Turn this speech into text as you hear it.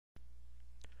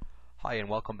Hi and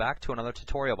welcome back to another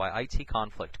tutorial by IT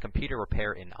Conflict, computer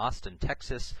repair in Austin,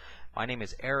 Texas. My name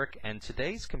is Eric and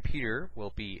today's computer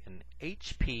will be an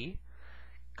HP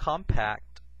Compaq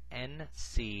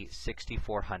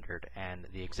NC6400, and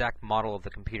the exact model of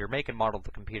the computer, make and model of the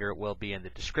computer, will be in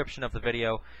the description of the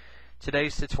video.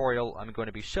 Today's tutorial I'm going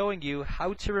to be showing you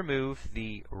how to remove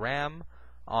the RAM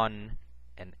on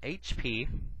an HP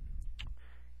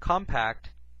Compaq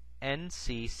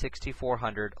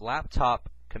NC6400 laptop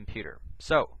computer.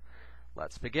 So,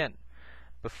 let's begin.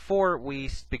 Before we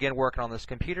begin working on this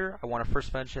computer, I want to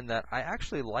first mention that I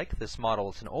actually like this model.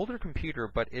 It's an older computer,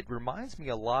 but it reminds me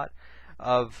a lot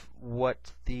of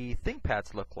what the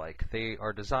ThinkPads look like. They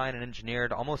are designed and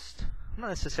engineered almost, not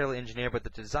necessarily engineered, but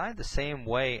they're designed the same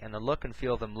way, and the look and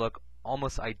feel of them look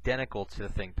almost identical to the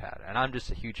ThinkPad. And I'm just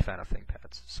a huge fan of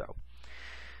ThinkPads. So,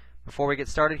 before we get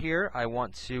started here, I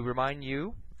want to remind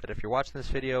you that if you're watching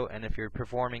this video and if you're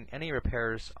performing any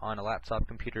repairs on a laptop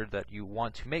computer, that you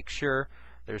want to make sure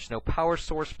there's no power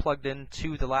source plugged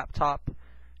into the laptop.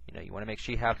 You want to make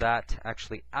sure you have that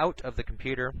actually out of the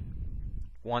computer.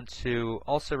 Want to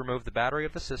also remove the battery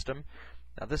of the system.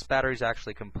 Now this battery is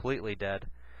actually completely dead,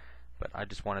 but I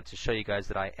just wanted to show you guys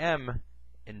that I am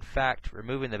in fact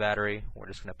removing the battery. We're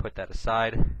just going to put that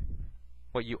aside.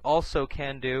 What you also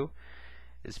can do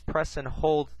is press and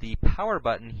hold the power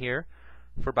button here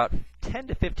for about 10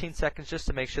 to 15 seconds just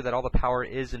to make sure that all the power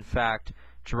is in fact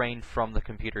drained from the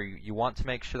computer. You want to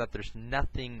make sure that there's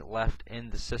nothing left in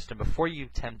the system before you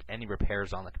attempt any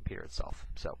repairs on the computer itself.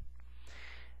 So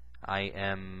I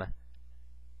am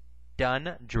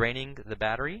done draining the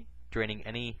battery, draining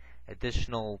any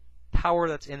additional power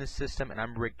that's in the system, and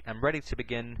I'm ready to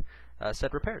begin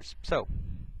said repairs. So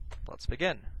let's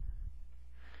begin.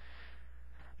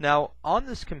 Now on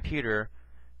this computer,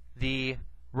 the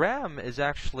RAM is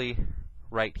actually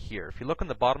right here. If you look on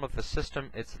the bottom of the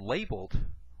system, it's labeled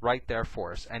right there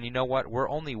for us. And you know what? We're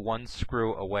only one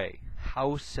screw away.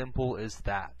 How simple is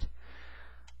that?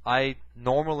 I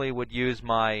normally would use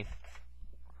my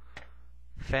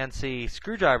fancy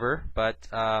screwdriver, but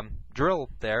drill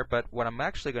there. But what I'm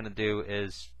actually going to do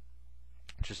is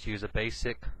just use a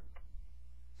basic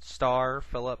star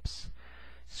Phillips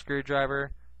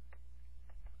screwdriver,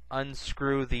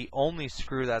 unscrew the only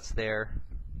screw that's there,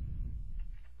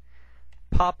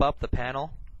 pop up the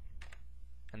panel,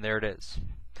 and there it is.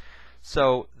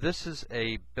 So this is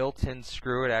a built-in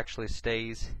screw. It actually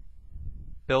stays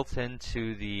built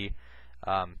into the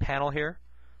panel here.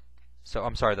 So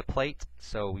I'm sorry, the plate.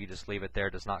 So we just leave it there.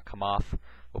 It does not come off.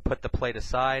 We'll put the plate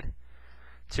aside.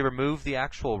 To remove the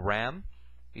actual RAM,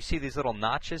 you see these little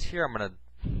notches here. I'm going to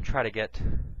try to get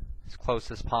as close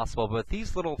as possible, but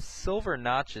these little silver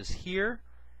notches here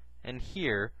and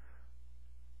here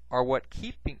are what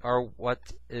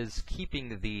is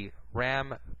keeping the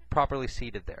RAM properly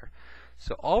seated there.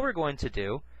 So all we're going to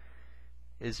do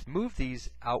is move these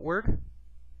outward.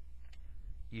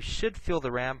 You should feel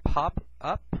the RAM pop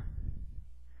up,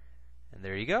 and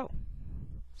there you go.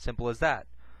 Simple as that.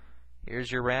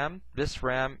 Here's your RAM. This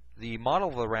RAM, the model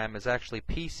of the RAM is actually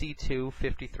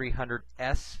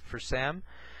PC2-5300S for Sam.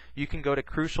 You can go to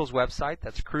Crucial's website,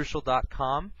 that's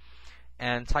crucial.com,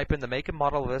 and type in the make and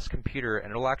model of this computer, and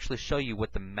it'll actually show you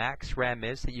what the max RAM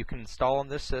is that you can install on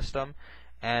this system,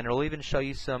 and it'll even show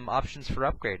you some options for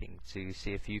upgrading to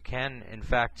see if you can in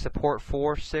fact support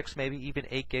 4, 6, maybe even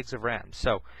 8 gigs of RAM.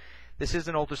 So this is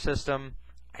an older system.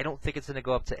 I don't think it's going to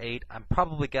go up to 8. I'm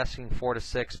probably guessing 4 to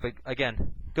 6, but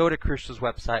again, go to Crucial's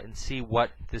website and see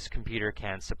what this computer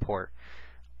can support.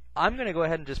 I'm going to go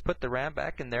ahead and just put the RAM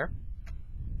back in there,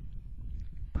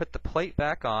 put the plate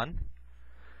back on.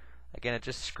 Again, it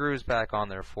just screws back on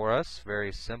there for us.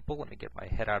 Very simple. Let me get my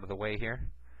head out of the way here.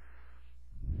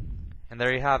 And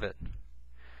there you have it.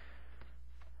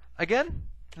 Again,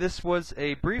 this was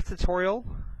a brief tutorial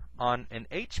on an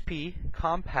HP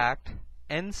Compaq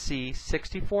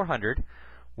NC6400.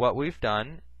 What we've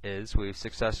done is we've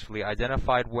successfully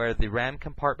identified where the RAM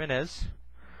compartment is,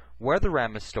 where the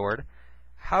RAM is stored,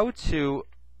 how to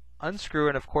unscrew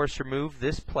and of course remove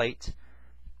this plate,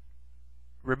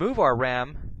 remove our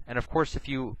RAM, and of course if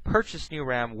you purchase new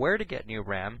RAM, where to get new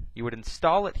RAM. You would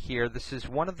install it here. This is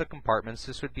one of the compartments.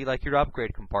 This would be like your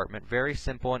upgrade compartment. Very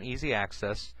simple and easy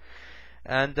access.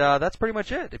 And that's pretty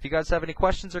much it. If you guys have any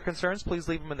questions or concerns, please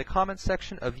leave them in the comments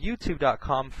section of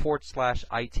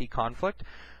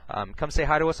youtube.com/ITconflict. Come say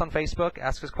hi to us on Facebook.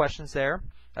 Ask us questions there.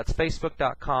 That's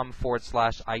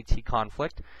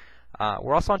facebook.com/ITconflict.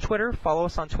 We're also on Twitter. Follow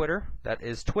us on Twitter. That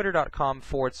is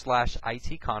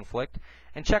twitter.com/ITconflict.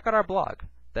 And check out our blog.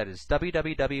 That is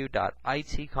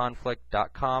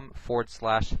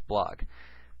www.itconflict.com/blog.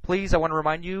 Please, I want to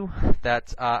remind you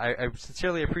that I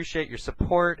sincerely appreciate your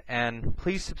support, and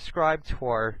please subscribe to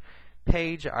our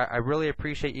page. I really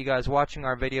appreciate you guys watching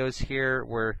our videos here.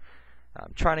 We're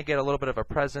trying to get a little bit of a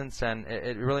presence, and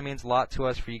it really means a lot to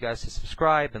us for you guys to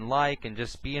subscribe and like and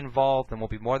just be involved, and we'll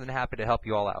be more than happy to help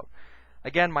you all out.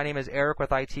 Again, my name is Eric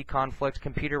with IT Conflict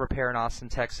Computer Repair in Austin,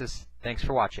 Texas. Thanks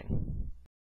for watching.